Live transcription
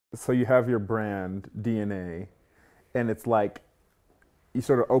So you have your brand DNA, and it's like you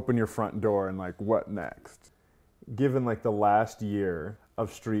sort of open your front door and like, what next? Given like the last year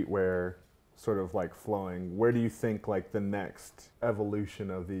of streetwear sort of like flowing, where do you think like the next evolution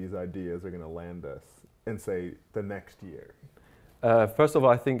of these ideas are going to land us in say the next year? First of all,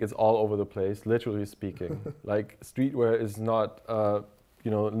 I think it's all over the place, literally speaking. Like streetwear is not,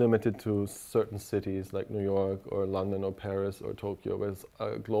 limited to certain cities like New York or London or Paris or Tokyo, but it's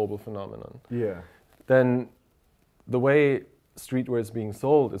a global phenomenon. Yeah. Then the way streetwear is being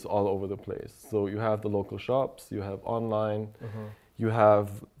sold is all over the place. So you have the local shops, you have online, you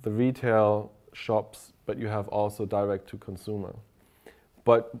have the retail shops, but you have also direct to consumer.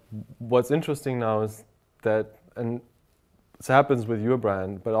 But what's interesting now is that, and this happens with your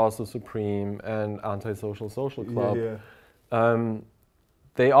brand, but also Supreme and Antisocial Social Club. Yeah.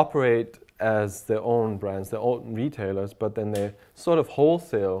 They operate as their own brands, their own retailers, but then they sort of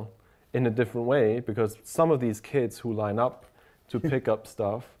wholesale in a different way, because some of these kids who line up to pick up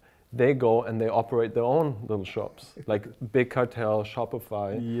stuff, they go and they operate their own little shops, like Big Cartel,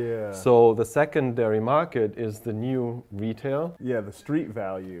 Shopify. Yeah. So the secondary market is the new retail. Yeah, the street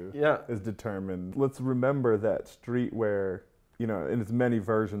value is determined. Let's remember that streetwear, in as many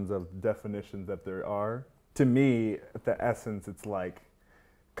versions of definitions that there are, to me, at the essence, it's like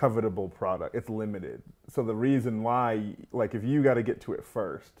covetable product. It's limited. So the reason why, like if you got to get to it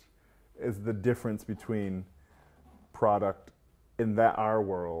first, is the difference between product in our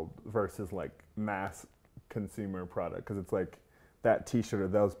world versus like mass consumer product. Because it's like that t-shirt or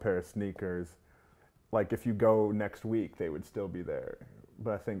those pair of sneakers, like if you go next week, they would still be there.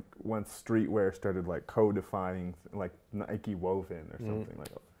 But I think once streetwear started like codifying, like Nike woven or something like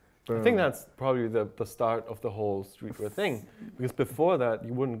that. I think that's probably the start of the whole streetwear thing. Because before that,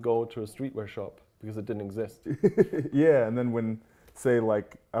 you wouldn't go to a streetwear shop because it didn't exist. Yeah, and then when, say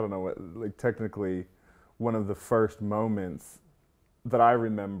like, I don't know, like technically one of the first moments that I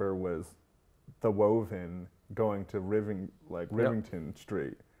remember was the woven going to Rivington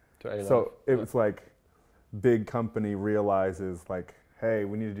Street. So it was like big company realizes like, hey,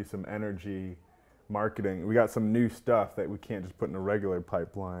 we need to do some energy marketing. We got some new stuff that we can't just put in a regular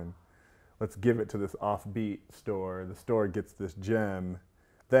pipeline. Let's give it to this offbeat store. The store gets this gem.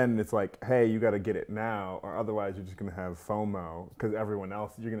 Then it's like, hey, you got to get it now, or otherwise you're just going to have FOMO because everyone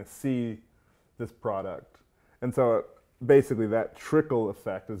else, you're going to see this product. And so basically that trickle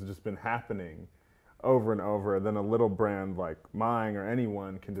effect has just been happening over and over. Then a little brand like mine or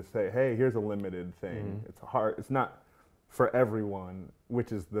anyone can just say, hey, here's a limited thing. It's not for everyone,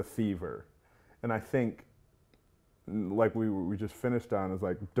 which is the fever. And I think, like we just finished on, is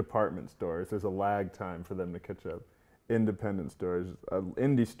like department stores. There's a lag time for them to catch up. Independent stores, an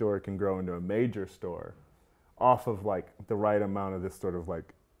indie store can grow into a major store off of like the right amount of this sort of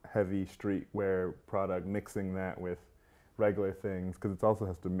like heavy streetwear product, mixing that with regular things, because it also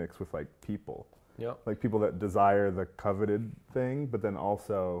has to mix with like people. Yeah. Like people that desire the coveted thing, but then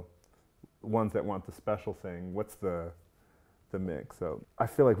also ones that want the special thing. What's the mix? So I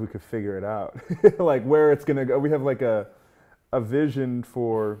feel like we could figure it out, like where it's gonna go. We have like a vision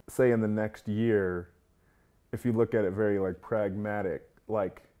for, say, in the next year. If you look at it very like pragmatic,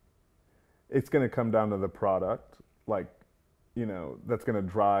 like it's gonna come down to the product, like that's gonna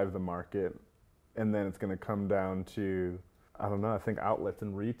drive the market, and then it's gonna come down to, I don't know, I think outlets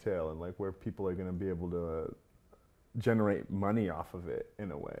and retail and like where people are gonna be able to generate money off of it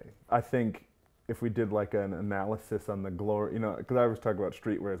in a way. I think if we did like an analysis on the glory, because I was talking about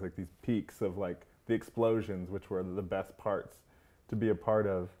streetwear as like these peaks of like the explosions, which were the best parts to be a part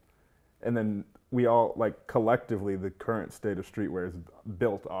of. And then we all, like collectively, the current state of streetwear is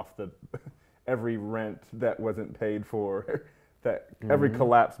built off the every rent that wasn't paid for, that every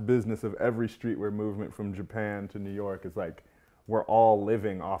collapsed business of every streetwear movement from Japan to New York is like, we're all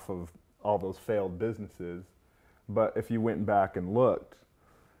living off of all those failed businesses. But if you went back and looked,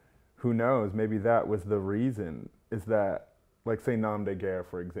 who knows, maybe that was the reason, is that, like say Nom de Guerre,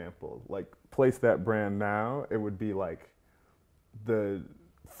 for example, like place that brand now, it would be like the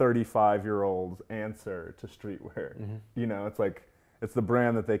 35-year-old's answer to streetwear. It's like, it's the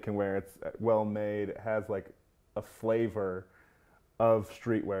brand that they can wear, it's well made, it has like a flavor of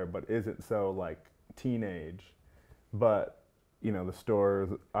streetwear, but isn't so like teenage. But, the store's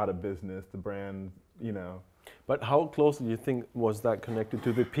out of business, the brand, But how closely do you think was that connected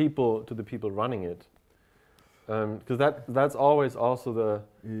to the people running it? Because that's always also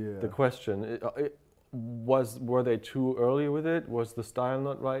the question. Were they too early with it? Was the style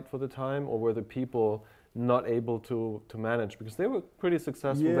not right for the time, or were the people not able to manage? Because they were pretty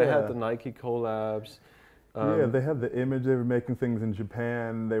successful. They had the Nike collabs. Yeah, they had the image. They were making things in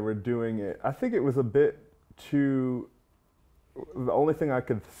Japan. They were doing it. I think it was a bit too. The only thing I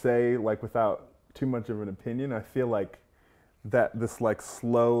could say, like without too much of an opinion, I feel like that this like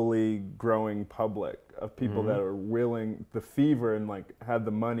slowly growing public of people that are willing, the fever and like had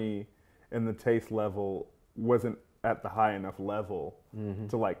the money and the taste level wasn't at the high enough level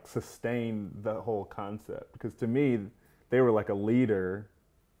to like sustain the whole concept. Because to me, they were like a leader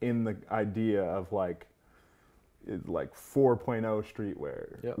in the idea of like 4.0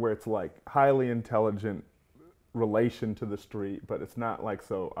 streetwear, where it's like highly intelligent relation to the street, but it's not like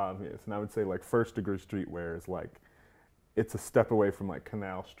so obvious. And I would say like First Degree streetwear is like, it's a step away from like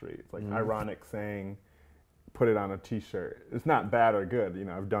Canal Street. It's like ironic saying, put it on a t-shirt. It's not bad or good, you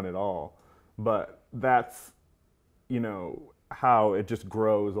know, I've done it all. But that's, you know, how it just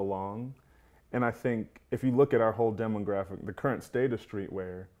grows along. And I think if you look at our whole demographic, the current state of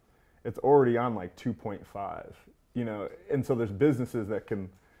streetwear, it's already on like 2.5, you know, and so there's businesses that can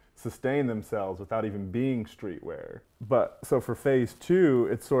sustain themselves without even being streetwear. But so for phase 2,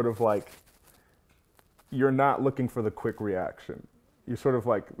 it's sort of like, you're not looking for the quick reaction. You're sort of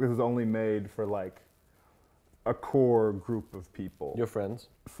like, this is only made for like a core group of people. Your friends.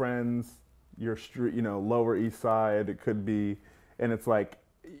 Friends, your street, you know, Lower East Side, it could be, and it's like,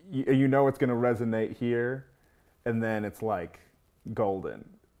 you know it's gonna resonate here, and then it's like golden.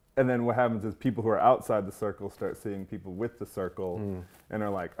 And then what happens is people who are outside the circle start seeing people with the circle and are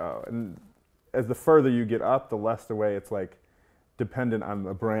like, oh, and as the further you get up, the less the way it's like dependent on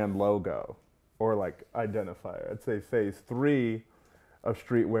the brand logo or like identifier. I'd say phase 3 of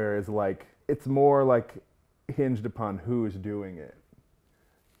streetwear is like, it's more like hinged upon who's doing it.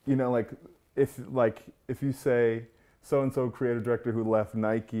 You know, like if you say so-and-so creative director who left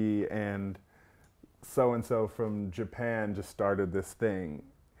Nike and so-and-so from Japan just started this thing,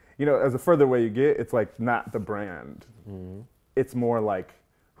 you know, as the further away you get, it's like not the brand. It's more like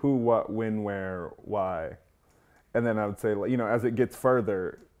who, what, when, where, why. And then I would say, you know, as it gets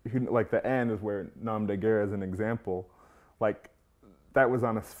further, like the end is where Nam De Guerre is an example. Like that was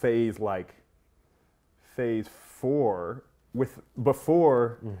on a phase like phase 4 with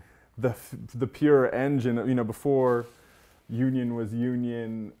before the pure engine, you know, before Union was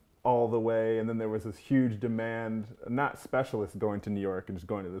Union all the way, and then there was this huge demand, not specialists going to New York and just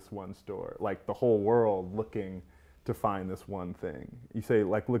going to this one store, like the whole world looking to find this one thing. You say,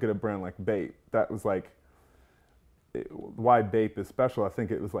 like, look at a brand like Bape. That was like, why Bape is special, I think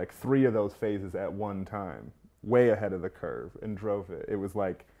it was like 3 of those phases at one time, way ahead of the curve, and drove it. It was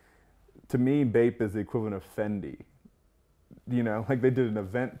like, to me, Bape is the equivalent of Fendi. You know, like they did an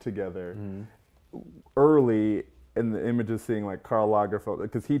event together early in the images, seeing like Karl Lagerfeld,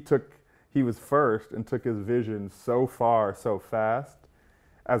 because he was first and took his vision so far, so fast,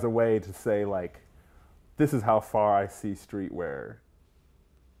 as a way to say like, this is how far I see streetwear.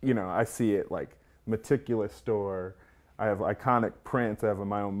 You know, I see it like meticulous store. I have iconic prints. I have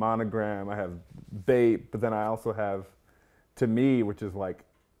my own monogram. I have Bape, but then I also have, to me, which is like,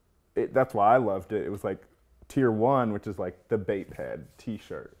 that's why I loved it. It was like tier 1, which is like the Bape head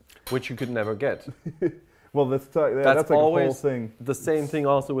T-shirt, which you could never get. Well, that's like always a whole thing. The same thing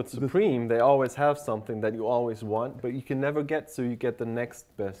also with Supreme. They always have something that you always want, but you can never get, so you get the next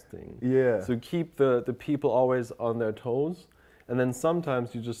best thing. Yeah. So keep the people always on their toes, and then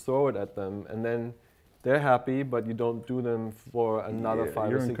sometimes you just throw it at them, and then they're happy, but you don't do them for another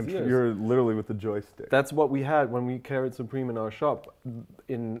 5 or 6 years. You're literally with the joystick. That's what we had when we carried Supreme in our shop.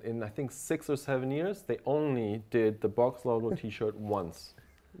 In I think 6 or 7 years, they only did the box logo T-shirt once.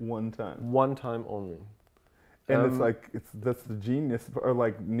 One time. One time only. And it's like, that's the genius, or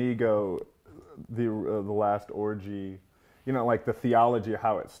like Nego, the last orgy, you know, like the theology of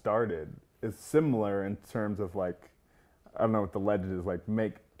how it started is similar in terms of like, I don't know what the legend is, like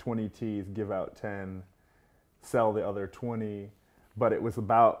make 20 tees, give out 10, sell the other 20, but it was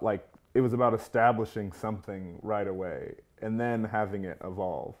about establishing something right away and then having it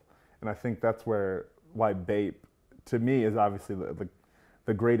evolve. And I think that's why Bape, to me, is obviously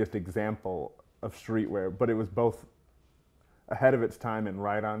the greatest example of streetwear, but it was both ahead of its time and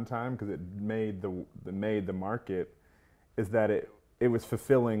right on time, because it made the market, is that it was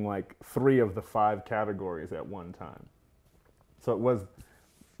fulfilling like 3 of the 5 categories at one time. So it was,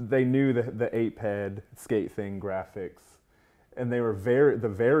 they knew the ape head skate thing graphics, and they were the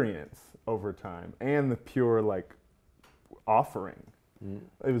variants over time, and the pure like offering.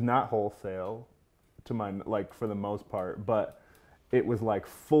 It was not wholesale to my, like, for the most part, but it was like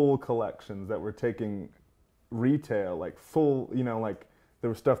full collections that were taking retail, like full, you know, like there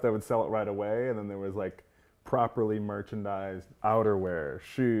was stuff that would sell it right away, and then there was like properly merchandised outerwear,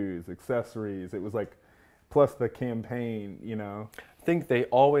 shoes, accessories. It was like, plus the campaign, you know. I think they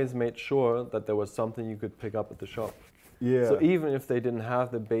always made sure that there was something you could pick up at the shop. Yeah. So even if they didn't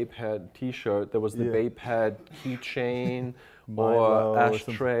have the Bape Head T-shirt, there was the Bape Head keychain or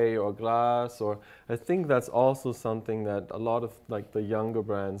ashtray or glass. Or I think that's also something that a lot of like the younger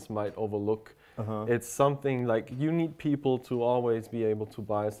brands might overlook. It's something like you need people to always be able to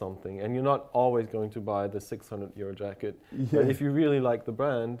buy something, and you're not always going to buy the 600 € jacket. But if you really like the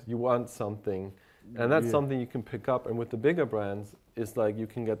brand, you want something, and that's something you can pick up. And with the bigger brands, it's like you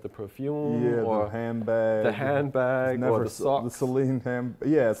can get the perfume or the handbag, or the socks. The Celine handbag.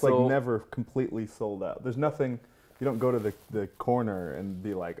 Yeah, it's like never completely sold out. There's nothing. You don't go to the corner and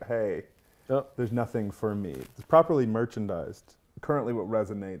be like, hey, there's nothing for me. It's properly merchandised. Currently, what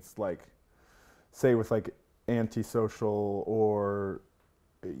resonates, like, say with like antisocial or,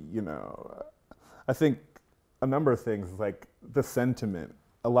 you know, I think a number of things, like the sentiment.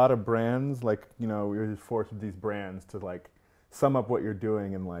 A lot of brands, like, you know, you're forced with these brands to like sum up what you're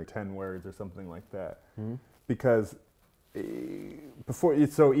doing in like 10 words or something like that. Because before,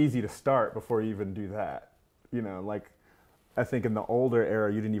 it's so easy to start before you even do that. You know, like, I think in the older era,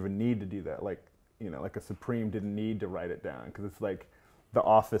 you didn't even need to do that. Like, you know, like a Supreme didn't need to write it down because it's like the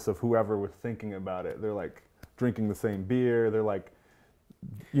office of whoever was thinking about it. They're like drinking the same beer. They're like,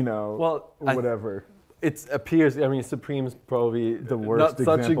 you know, whatever. It appears, I mean, Supreme's probably the worst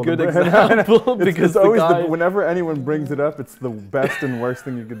not such a good example because it's always whenever anyone brings it up, it's the best and worst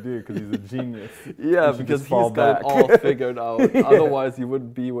thing you could do because he's a genius. Yeah, because he's got it all figured out. Otherwise, he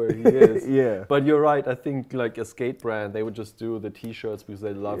wouldn't be where he is. But you're right. I think like a skate brand, they would just do the T-shirts because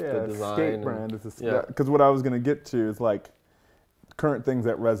they love the design. Skate brand is because what I was going to get to is like current things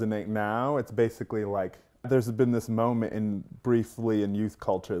that resonate now. It's basically like there's been this moment briefly in youth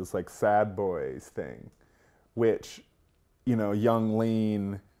culture, this like sad boys thing, which, you know, young,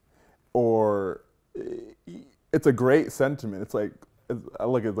 lean, or it's a great sentiment. It's like, I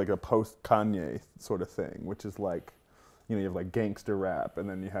look at like a post-Kanye sort of thing, which is like, you know, you have like gangster rap, and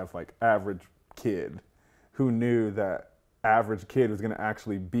then you have like average kid. Who knew that average kid was gonna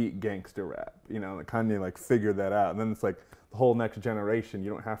actually beat gangster rap? You know, like Kanye like figured that out. And then it's like the whole next generation, you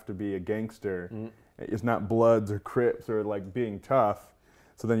don't have to be a gangster. It's not Bloods or Crips or like being tough.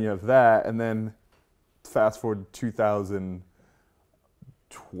 So then you have that, and then fast forward to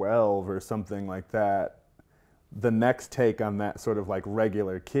 2012 or something like that. The next take on that sort of like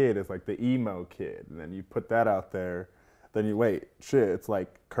regular kid is like the emo kid. And then you put that out there, then you wait, shit, it's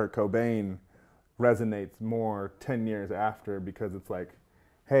like Kurt Cobain resonates more 10 years after because it's like,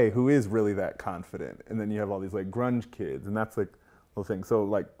 hey, who is really that confident? And then you have all these like grunge kids, and that's like the thing. So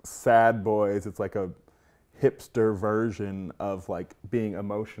like sad boys, it's like a hipster version of like being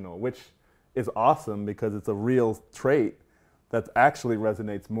emotional, which is awesome because it's a real trait that actually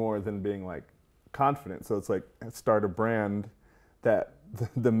resonates more than being like confident. So it's like start a brand that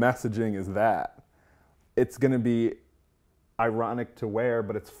the messaging is that. It's going to be ironic to wear,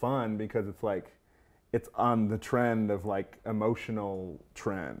 but it's fun because it's like it's on the trend of like emotional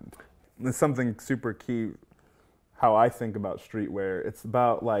trend. There's something super key how I think about streetwear. It's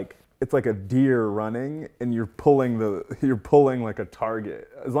about like, it's like a deer running and you're pulling like a target.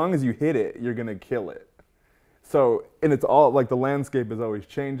 As long as you hit it, you're gonna kill it. So, and it's all like the landscape is always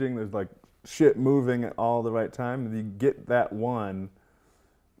changing. There's like shit moving at all the right time. If you get that one,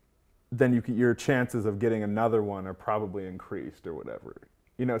 then your chances of getting another one are probably increased or whatever.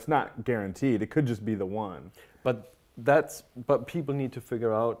 You know, it's not guaranteed. It could just be the one. But people need to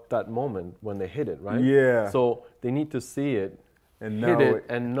figure out that moment when they hit it, right? Yeah. So they need to see it, and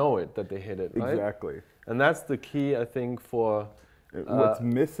know it that they hit it, right? Exactly. And that's the key, I think, for what's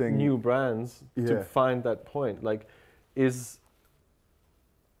missing new brands to find that point. Like, is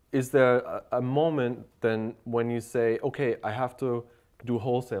there a moment then when you say, okay, I have to do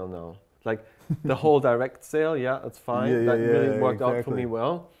wholesale now? Like the whole direct sale, that's fine. That really worked out for me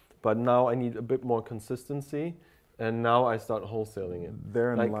well. But now I need a bit more consistency, and now I start wholesaling it.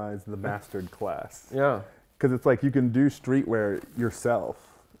 Therein lies the mastered class. Yeah. Because it's like you can do streetwear yourself,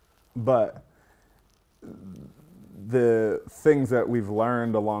 but the things that we've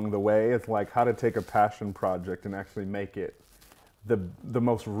learned along the way is like how to take a passion project and actually make it the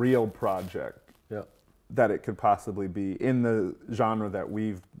most real project that it could possibly be in the genre that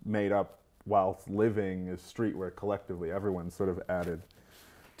we've made up whilst living as streetwear collectively. Everyone's sort of added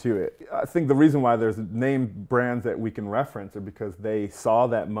to it. I think the reason why there's named brands that we can reference are because they saw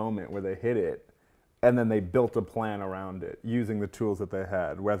that moment where they hit it, and then they built a plan around it using the tools that they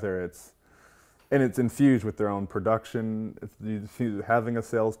had, whether it's infused with their own production, it's having a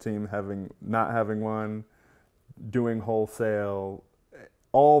sales team, not having one, doing wholesale,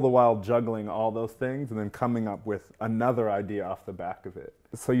 all the while juggling all those things and then coming up with another idea off the back of it.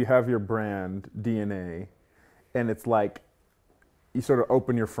 So you have your brand DNA, and it's like you sort of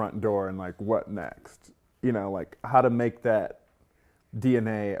open your front door and like, what next? You know, like how to make that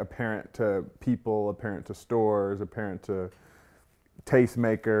DNA apparent to people, apparent to stores, apparent to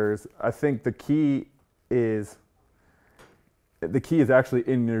tastemakers. I think the key is actually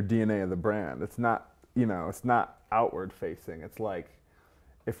in your DNA of the brand. It's not, you know, it's not outward facing. It's like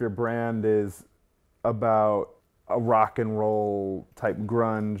if your brand is about a rock and roll type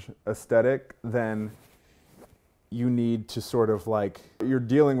grunge aesthetic, then you need to sort of like, you're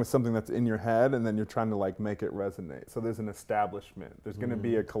dealing with something that's in your head and then you're trying to like make it resonate. So there's an establishment. There's going to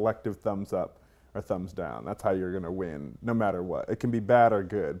be a collective thumbs up or thumbs down. That's how you're going to win no matter what. It can be bad or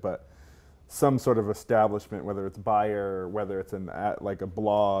good, but some sort of establishment, whether it's buyer, whether it's like a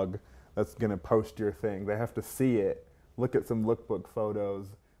blog that's going to post your thing, they have to see it, look at some lookbook photos,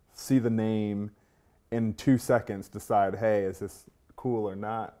 see the name, in 2 seconds decide, hey, is this cool or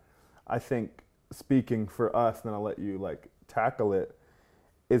not? I think speaking for us, then I'll let you like tackle it,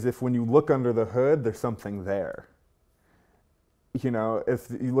 is if when you look under the hood, there's something there. You know, if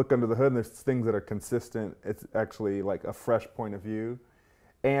you look under the hood and there's things that are consistent, it's actually like a fresh point of view,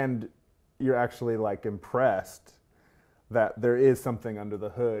 and you're actually like impressed that there is something under the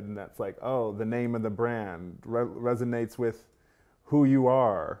hood, and that's like, oh, the name of the brand resonates with who you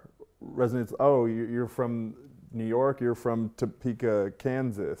are, resonates, oh, you're from New York, you're from Topeka,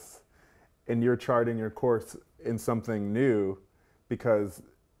 Kansas, and you're charting your course in something new because,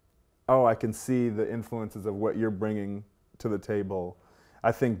 oh, I can see the influences of what you're bringing to the table.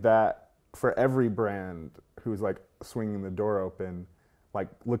 I think that for every brand who's like swinging the door open, like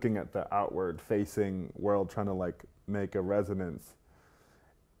looking at the outward facing world, trying to like make a resonance,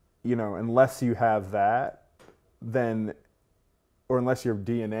 you know, unless you have that, then, or unless your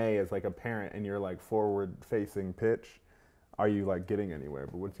DNA is like apparent and you're like forward facing pitch, are you like getting anywhere?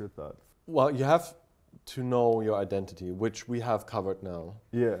 But what's your thoughts? Well, you have to know your identity, which we have covered now.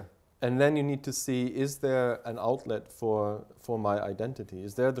 Yeah. And then you need to see, is there an outlet for my identity?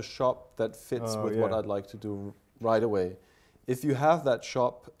 Is there the shop that fits with what I'd like to do right away? If you have that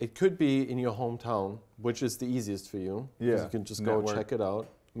shop, it could be in your hometown, which is the easiest for you. Yeah. You can just go check it out.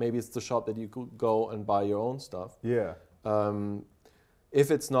 Maybe it's the shop that you could go and buy your own stuff. Yeah. If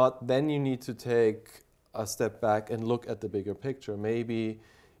it's not, then you need to take a step back and look at the bigger picture. Maybe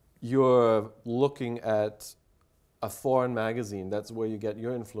you're looking at a foreign magazine, that's where you get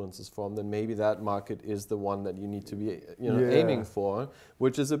your influences from, then maybe that market is the one that you need to be aiming for,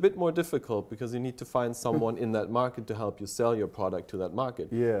 which is a bit more difficult because you need to find someone in that market to help you sell your product to that market.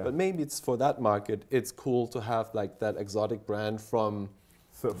 Yeah. But maybe it's for that market, it's cool to have like that exotic brand from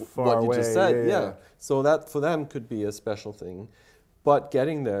So far what you away, just said. So that for them could be a special thing. But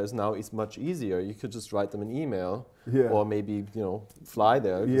getting there is much easier. You could just write them an email, or maybe fly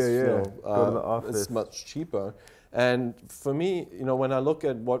there. Go to the office. It's much cheaper. And for me, when I look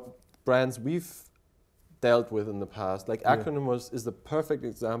at what brands we've dealt with in the past, like Acronym is the perfect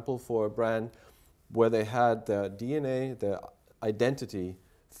example for a brand where they had their DNA, their identity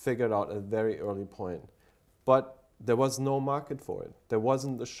figured out at a very early point. But there was no market for it. There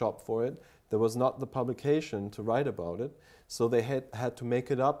wasn't a shop for it. There was not the publication to write about it. So they had to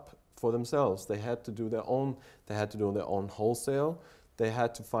make it up for themselves. They had to do their own wholesale. They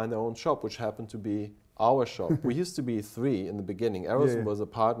had to find their own shop, which happened to be our shop. We used to be 3 in the beginning. Erosin was a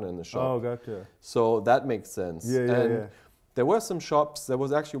partner in the shop. Oh, gotcha. So that makes sense. Yeah. There were some shops. There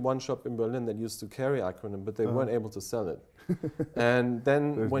was actually one shop in Berlin that used to carry Acronym, but they weren't able to sell it. And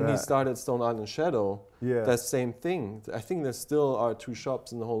then when he started Stone Island Shadow, that same thing. I think there still are 2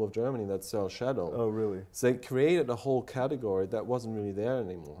 shops in the whole of Germany that sell Shadow. Oh, really? So they created a whole category that wasn't really there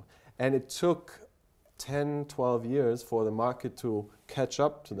anymore. And it took 10, 12 years for the market to catch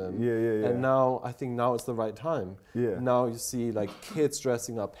up to them. And now, I think now it's the right time. Now you see like kids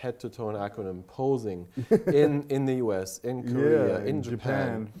dressing up head to toe in Acronym, posing in the US, in Korea, in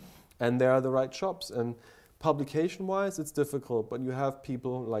Japan. And there are the right shops. And publication-wise, it's difficult, but you have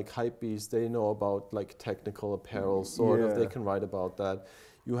people like Hypebeast, they know about like technical apparel, sort of, they can write about that.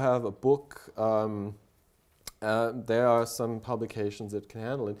 You have a book, there are some publications that can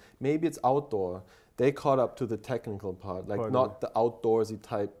handle it. Maybe it's outdoor. They caught up to the technical part, like not the outdoorsy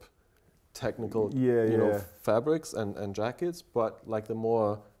type technical fabrics and jackets, but like the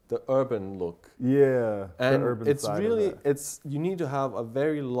urban look. Yeah, and the urban it's side really, of that. you need to have a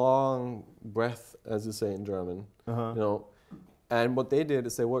very long breath, as you say in German, and what they did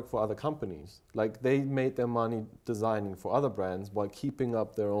is they worked for other companies. Like they made their money designing for other brands while keeping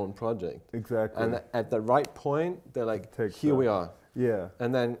up their own project. Exactly. And at the right point, they're like, here we are. Yeah.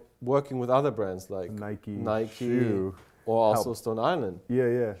 And then working with other brands like Nike shoe, or also helped. Stone Island. Yeah,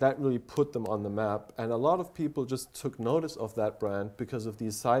 yeah. That really put them on the map. And a lot of people just took notice of that brand because of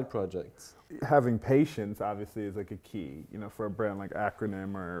these side projects. Having patience obviously is like a key, you know, for a brand like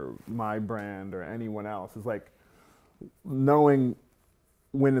Acronym or my brand or anyone else, is like knowing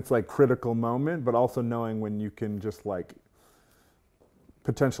when it's like critical moment, but also knowing when you can just like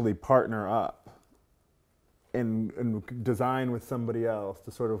potentially partner up and design with somebody else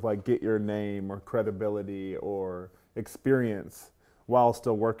to sort of like get your name or credibility or experience while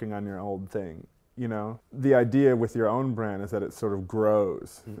still working on your old thing. You know, the idea with your own brand is that it sort of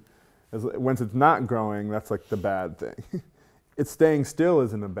grows. Once it's not growing, that's like the bad thing. It's staying still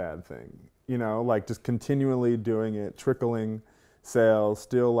isn't a bad thing. You know, like just continually doing it, trickling sales,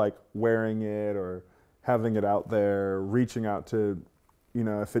 still like wearing it or having it out there, reaching out to, you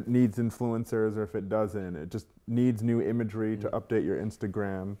know, if it needs influencers or if it doesn't, it just needs new imagery to update your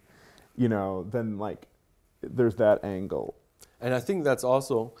Instagram, you know, then like there's that angle. And I think that's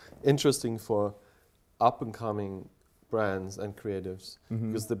also interesting for up and coming brands and creatives,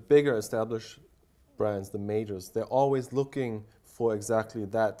 because the bigger established brands, the majors, they're always looking for exactly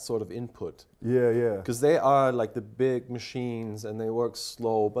that sort of input. Yeah, yeah. Because they are like the big machines and they work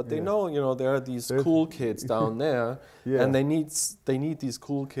slow, but they know, you know, there are these cool kids down there, and they need these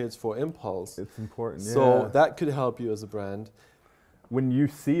cool kids for impulse. It's important. So that could help you as a brand. When you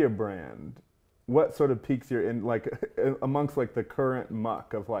see a brand, what sort of piques your in, like amongst like the current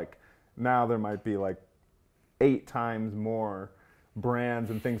muck of like, now there might be like 8 times more brands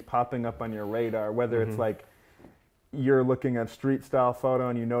and things popping up on your radar, whether it's like you're looking at street style photo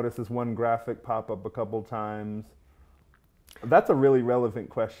and you notice this one graphic pop up a couple times. That's a really relevant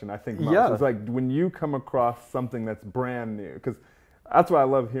question, I think. Most. It's like when you come across something that's brand new, because that's why I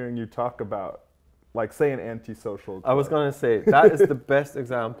love hearing you talk about, like, say, an antisocial toy. I was going to say, that is the best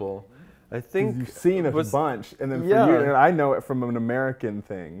example. I think you've seen a bunch, and then for you, and I know it from an American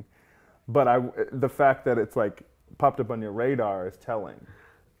thing, but the fact that it's like popped up on your radar is telling.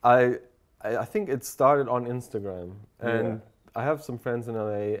 I think it started on Instagram, and I have some friends in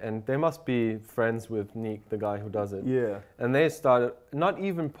LA, and they must be friends with Nick, the guy who does it. Yeah. And they started not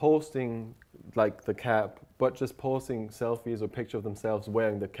even posting like the cap, but just posting selfies or picture of themselves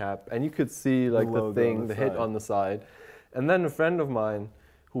wearing the cap, and you could see like the thing, the hit on the side. And then a friend of mine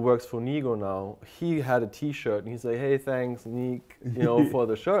who works for Nigo now, he had a T-shirt, and he's like, "Hey, thanks, Nick, you know, for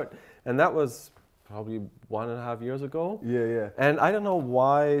the shirt." And that was probably 1.5 years ago. Yeah, yeah. And I don't know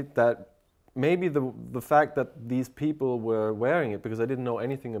why that. Maybe the fact that these people were wearing it, because I didn't know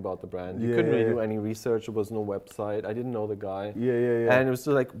anything about the brand. You couldn't really do any research. There was no website. I didn't know the guy. Yeah. And it was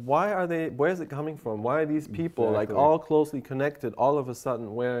just like, why are they? Where is it coming from? Why are these people like all closely connected, all of a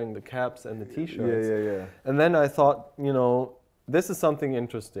sudden wearing the caps and the T-shirts? Yeah. And then I thought, you know, this is something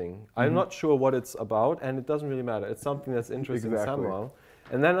interesting. I'm not sure what it's about, and it doesn't really matter. It's something that's interesting somehow.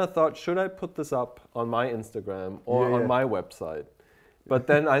 And then I thought, should I put this up on my Instagram or on my website? But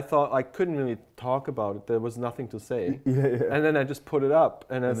then I thought I couldn't really talk about it. There was nothing to say. And then I just put it up,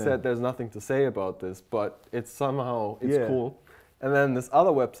 and I said, there's nothing to say about this, but it's somehow, it's cool. And then this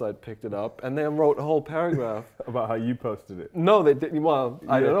other website picked it up, and they wrote a whole paragraph. About how you posted it. No, they didn't. Well,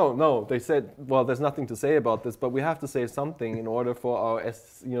 I don't know. No, they said, well, there's nothing to say about this, but we have to say something in order for our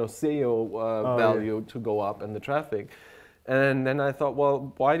SEO value to go up and the traffic. And then I thought,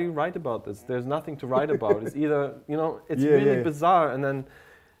 well, why do you write about this? There's nothing to write about. It's either, you know, it's really bizarre. And then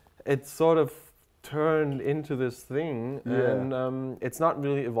it sort of turned into this thing, and it's not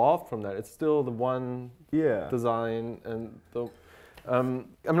really evolved from that. It's still the one design. And I'm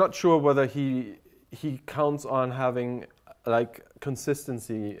not sure whether he counts on having like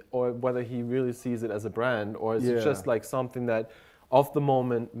consistency, or whether he really sees it as a brand, or is it just like something that of the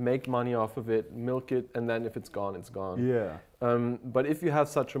moment, make money off of it, milk it, and then if it's gone, it's gone. But if you have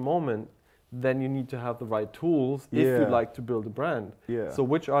such a moment, then you need to have the right tools if you'd like to build a brand. So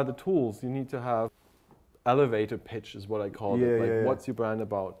which are the tools? You need to have elevator pitch is what I call it. Like what's your brand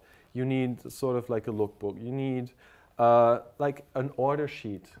about? You need sort of like a lookbook. You need like an order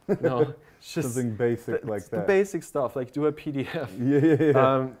sheet. You know, just something basic like that. The basic stuff, like do a PDF.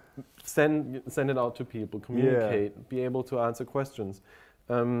 Send it out to people, communicate, be able to answer questions,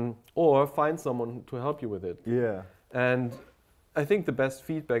 or find someone to help you with it. And I think the best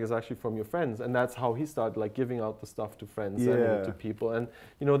feedback is actually from your friends, and that's how he started, like giving out the stuff to friends, sending it to people, and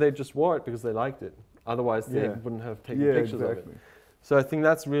you know, they just wore it because they liked it. Otherwise, they wouldn't have taken pictures of it. So I think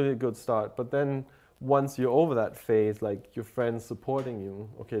that's really a good start. But then once you're over that phase, like your friends supporting you,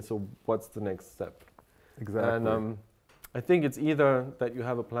 okay, so what's the next step? And I think it's either that you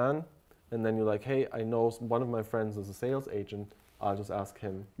have a plan, and then you're like, hey, I know one of my friends is a sales agent. I'll just ask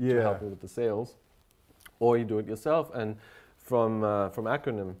him Yeah. to help me with the sales. Or you do it yourself. And from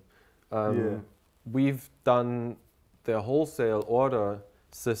Acronym, we've done their wholesale order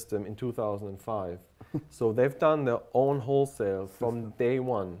system in 2005. So they've done their own wholesale from day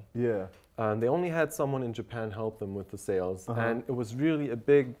one. Yeah. They only had someone in Japan help them with the sales. And it was really a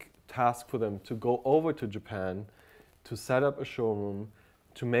big task for them to go over to Japan, to set up a showroom,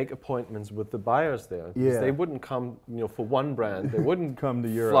 to make appointments with the buyers there. Because they wouldn't come, for one brand. They wouldn't come to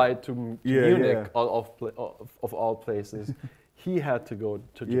Europe. Fly to Munich, of all places. He had to go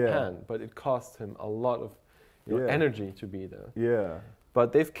to Japan, but it cost him a lot of energy to be there. Yeah.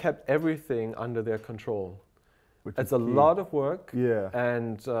 But they've kept everything under their control. It's a key. lot of work, Yeah.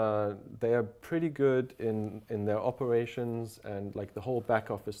 and they are pretty good in their operations, and like the whole back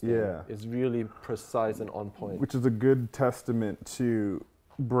office thing is really precise and on point. Which is a good testament to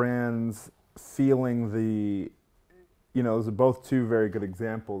brands feeling the, those are both two very good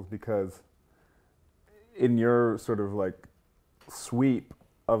examples, because in your sort of like sweep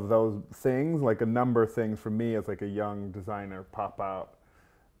of those things, like a number of things for me as like a young designer pop out.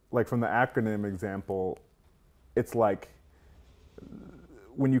 Like from the Acronym example, it's like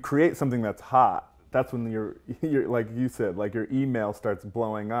when you create something that's hot, that's when you're like you said, like your email starts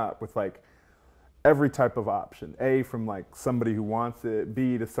blowing up with like every type of option. A, from like somebody who wants it.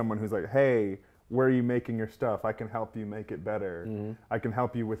 B, to someone who's like, hey, where are you making your stuff? I can help you make it better. I can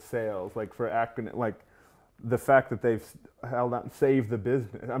help you with sales. Like for Acronym, like the fact that they've held out and saved the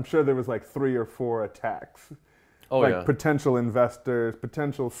business. I'm sure there was like 3 or 4 attacks. Potential investors,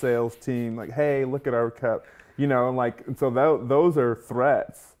 potential sales team, like, hey, look at our cap, and so those are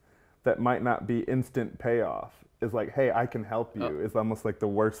threats that might not be instant payoff. It's like, hey, I can help you. It's almost like the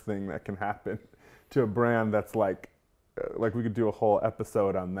worst thing that can happen to a brand that's like we could do a whole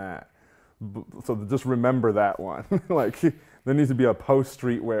episode on that. So just remember that one. Like, there needs to be a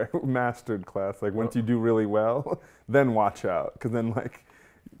post-streetwear mastered class. Like, once you do really well, then watch out. Because then, like,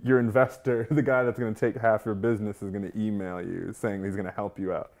 your investor, the guy that's going to take half your business, is going to email you saying he's going to help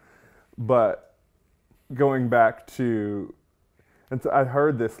you out. But going back to, and so I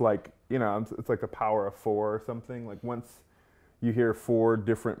heard this, like, it's like the power of 4 or something. Like, once you hear 4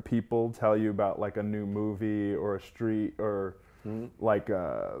 different people tell you about, like, a new movie or a street or like,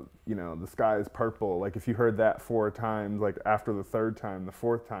 the sky is purple. Like, if you heard that 4 times, like, after the 3rd time, the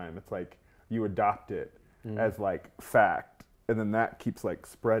 4th time, it's like you adopt it as, like, fact. And then that keeps, like,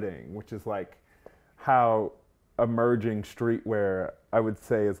 spreading, which is, like, how emerging streetwear, I would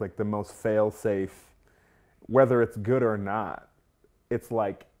say, is, like, the most fail-safe, whether it's good or not. It's,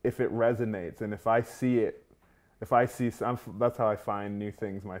 like, if it resonates, and if I see that's how I find new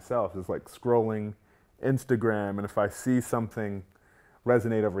things myself, is, like, scrolling Instagram, and if I see something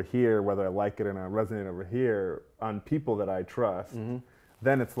resonate over here, whether I like it or not, resonate over here on people that I trust,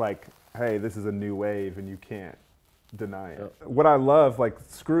 then it's like, hey, this is a new wave, and you can't deny it. What I love,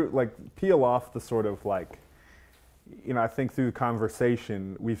 peel off the sort of like, I think through the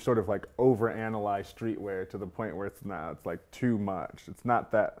conversation, we've sort of like overanalyzed streetwear to the point where it's like too much. It's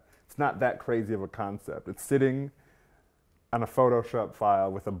not that crazy of a concept. It's sitting on a Photoshop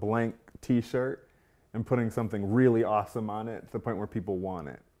file with a blank t-shirt and putting something really awesome on it to the point where people want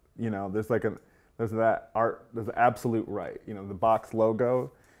it. There's that art, there's absolute right. The box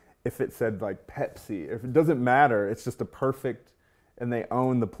logo, if it said like Pepsi, if it doesn't matter, it's just a perfect, and they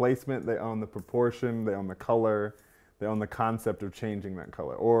own the placement, they own the proportion, they own the color, they own the concept of changing that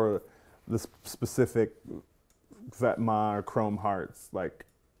color, or the specific Zetma or Chrome Hearts like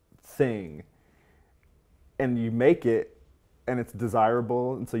thing, and you make it, and it's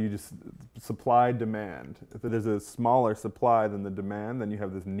desirable, and so you just supply demand. If there's a smaller supply than the demand, then you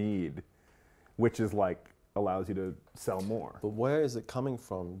have this need, which is like allows you to sell more. But where is it coming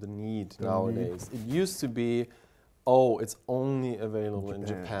from, the need nowadays? It used to be, oh, it's only available in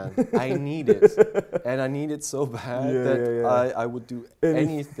Japan. I need it. And I need it so bad that I would do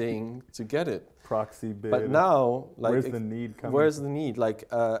anything to get it. Proxy bid. But now, like, where's the need coming Where's from? the need?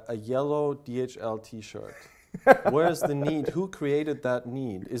 Like a yellow DHL t-shirt. Where's the need? Who created that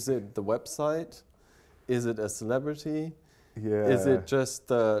need? Is it the website? Is it a celebrity? Yeah. Is it just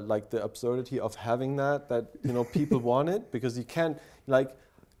the absurdity of having that people want it? Because you can't, like,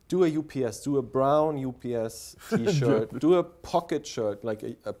 do a UPS, do a brown UPS t-shirt, do a pocket shirt, like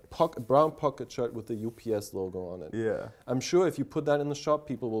a brown pocket shirt with the UPS logo on it. Yeah. I'm sure if you put that in the shop,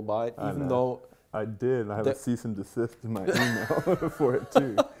 people will buy it, even though... I did. I have a cease and desist in my email for it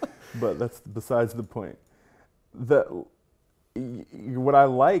too. But that's besides the point. What I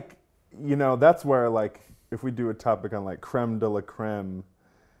like, that's where, like, if we do a topic on like creme de la creme,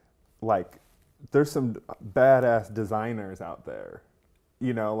 like there's some badass designers out there,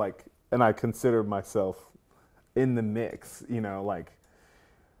 you know, like, and I consider myself in the mix, you know, like,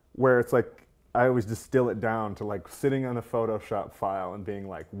 where it's like, I always distill it down to like sitting on a Photoshop file and being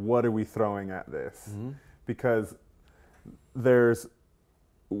like, what are we throwing at this? Because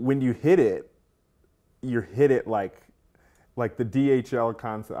when you hit it, you hit it like the DHL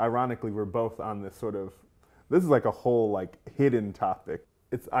concept. Ironically, we're both on this sort of, this is like a whole like hidden topic.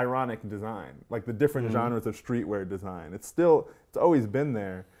 It's ironic design, like the different genres of streetwear design. It's always been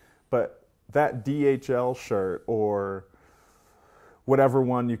there, but that DHL shirt or whatever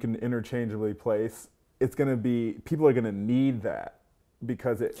one you can interchangeably place, it's going to be, people are going to need that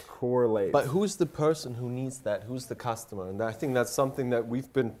because it correlates. But who's the person who needs that? Who's the customer? And I think that's something that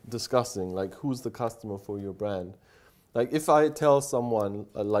we've been discussing, like who's the customer for your brand? Like if I tell someone,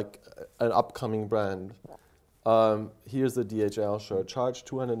 like an upcoming brand, here's a DHL shirt, charge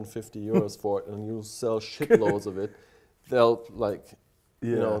 250 euros for it and you'll sell shitloads of it, they'll like,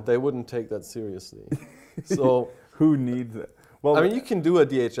 you know, they wouldn't take that seriously. So who needs it? Well, I mean, you can do a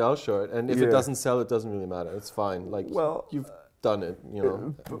DHL shirt, and if it doesn't sell, it doesn't really matter. It's fine. Like, you've done it, you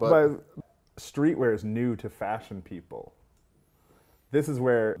know. But streetwear is new to fashion people. This is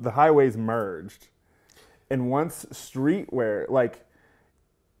where the highways merged. And once streetwear, like...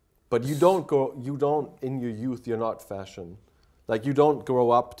 But in your youth, you're not fashion. Like, you don't grow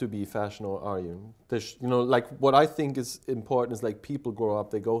up to be fashion, or are you? You know, like, what I think is important is, like, people grow up,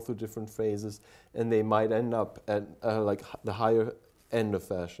 they go through different phases, and they might end up at, like, the higher end of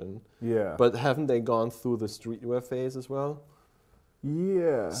fashion. Yeah. But haven't they gone through the streetwear phase as well?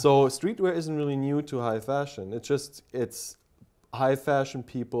 Yeah. So streetwear isn't really new to high fashion. It's high fashion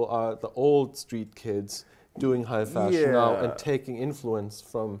people are the old street kids doing high fashion now and taking influence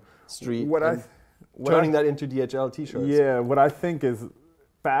from street. Turning that into DHL t-shirts. Yeah, what I think is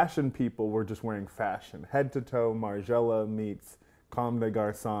fashion people were just wearing fashion. Head to toe, Margiela meets Comme des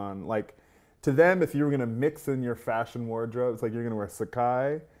Garçons. Like, to them, if you were going to mix in your fashion wardrobe, it's like you're going to wear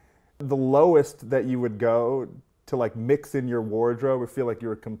Sakai. The lowest that you would go to, like, mix in your wardrobe or feel like you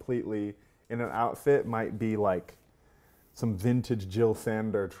were completely in an outfit might be, like, some vintage Jill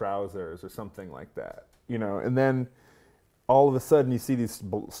Sander trousers or something like that, you know? And then all of a sudden, you see these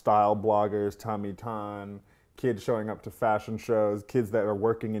style bloggers, Tommy Tan, kids showing up to fashion shows, kids that are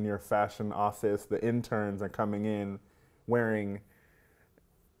working in your fashion office, the interns are coming in wearing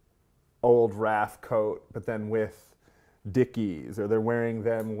old Raf coat, but then with Dickies, or they're wearing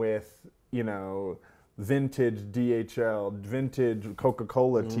them with, you know, vintage DHL, vintage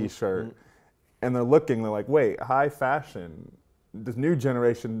Coca-Cola t-shirt, and they're like, wait, high fashion. This new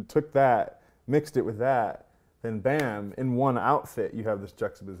generation took that, mixed it with that, then bam, in one outfit, you have this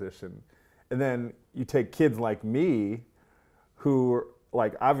juxtaposition. And then you take kids like me who,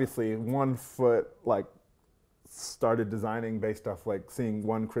 like, obviously 1 foot, like, started designing based off, like, seeing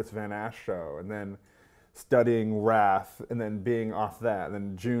one Chris Van Ash show and then studying Raf and then being off that, and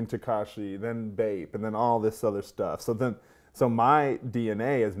then June Takashi, then Bape, and then all this other stuff. So my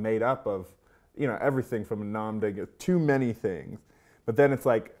DNA is made up of, you know, everything from a Namdeg, too many things. But then it's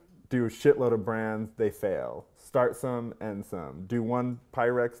like, do a shitload of brands, they fail. Start some, end some. Do one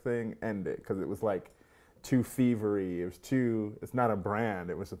Pyrex thing, end it. Because it was like too fevery. It's not a brand,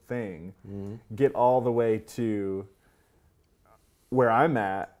 it was a thing. Get all the way to where I'm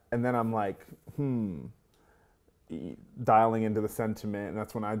at, and then I'm like, dialing into the sentiment, and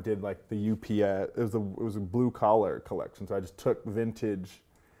that's when I did like the UPS. It was a blue collar collection, so I just took vintage,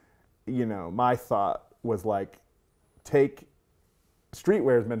 you know, my thought was like, take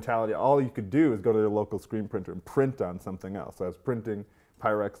streetwear's mentality, all you could do is go to your local screen printer and print on something else. So I was printing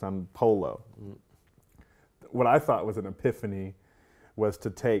Pyrex on Polo. What I thought was an epiphany was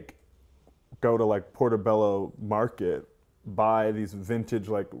to go to like Portobello Market, buy these vintage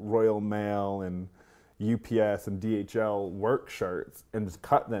like Royal Mail and UPS and DHL work shirts and just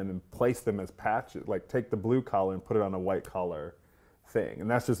cut them and place them as patches, like take the blue collar and put it on a white collar thing. And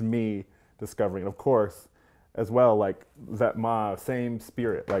that's just me discovering. Of course, as well, like that same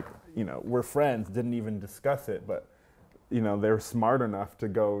spirit, like, you know, we're friends, didn't even discuss it, but, you know, they're smart enough to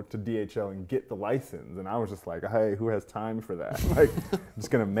go to DHL and get the license. And I was just like, hey, who has time for that? Like, I'm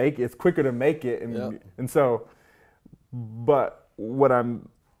just going to make it. It's quicker to make it. And so, but what I'm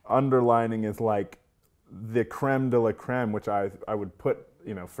underlining is like the creme de la creme, which I would put,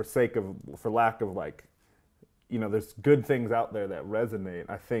 you know, for lack of like, you know, there's good things out there that resonate.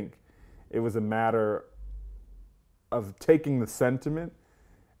 I think it was a matter of taking the sentiment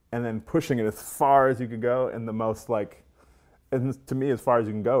and then pushing it as far as you could go, and the most like, and to me, as far as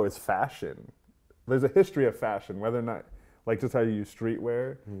you can go is fashion. There's a history of fashion, whether or not, like just how you use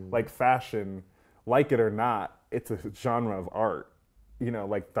streetwear, like fashion like it or not, it's a genre of art,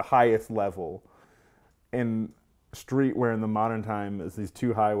 like the highest level. And streetwear in the modern time is these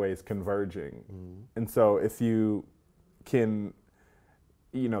two highways converging. And so if you can,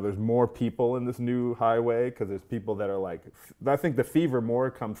 there's more people in this new highway because there's people that are like, I think the fever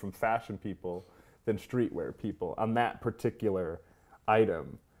more comes from fashion people than streetwear people on that particular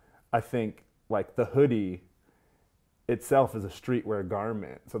item. I think like the hoodie itself is a streetwear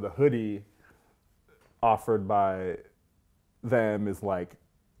garment. So the hoodie offered by them is like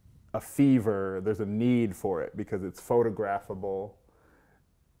a fever. There's a need for it because it's photographable.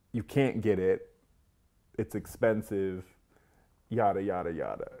 You can't get it. It's expensive. Yada yada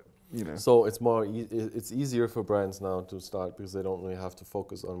yada. So it's easier for brands now to start because they don't really have to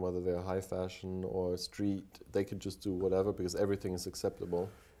focus on whether they're high fashion or street. They could just do whatever because everything is acceptable.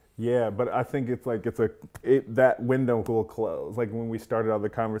 Yeah, but I think it's like that window will close. Like when we started out the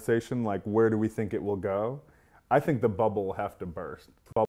conversation, like where do we think it will go? I think the bubble will have to burst.